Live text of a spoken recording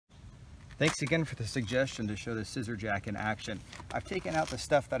Thanks again for the suggestion to show the scissor jack in action. I've taken out the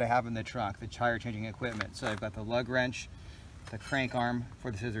stuff that I have in the trunk, the tire changing equipment. So I've got the lug wrench, the crank arm for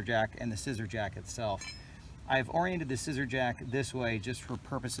the scissor jack, and the scissor jack itself. I've oriented the scissor jack this way just for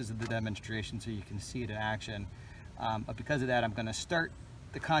purposes of the demonstration so you can see it in action. But because of that, I'm going to start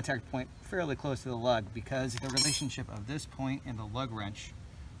the contact point fairly close to the lug, because the relationship of this point and the lug wrench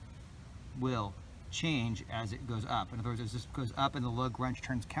will change as it goes up. In other words, as this goes up and the lug wrench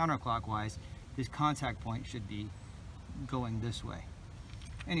turns counterclockwise, this contact point should be going this way.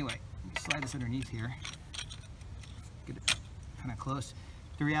 Anyway, slide this underneath here, get it kind of close.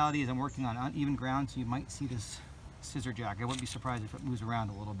 The reality is I'm working on uneven ground, so you might see this scissor jack. I wouldn't be surprised if it moves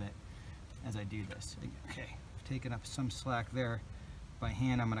around a little bit as I do this. Okay, I've taken up some slack there. By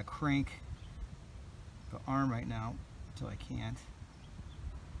hand, I'm going to crank the arm right now until I can't.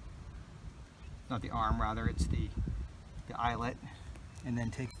 Not the arm, rather, it's the eyelet, and then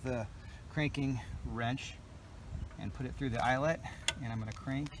take the cranking wrench and put it through the eyelet, and I'm going to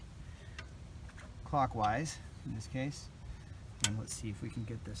crank clockwise in this case, and let's see if we can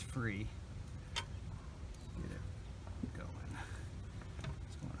get this free. Get it going.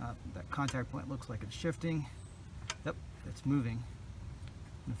 It's going up. That contact point looks like it's shifting. Yep, it's moving.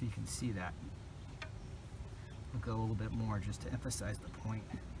 I don't know if you can see that. We'll go a little bit more just to emphasize the point,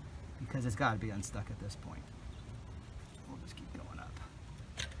 because it's got to be unstuck at this point. We'll just keep going up.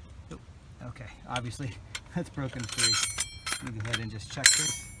 Oh, okay, obviously that's broken free. Let me go ahead and just check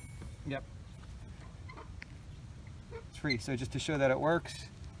this. Yep, it's free. So just to show that it works,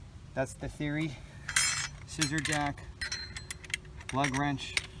 that's the theory. Scissor jack, lug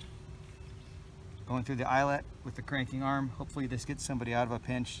wrench, going through the eyelet with the cranking arm. Hopefully this gets somebody out of a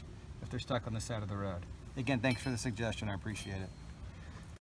pinch if they're stuck on the side of the road. Again, thanks for the suggestion, I appreciate it.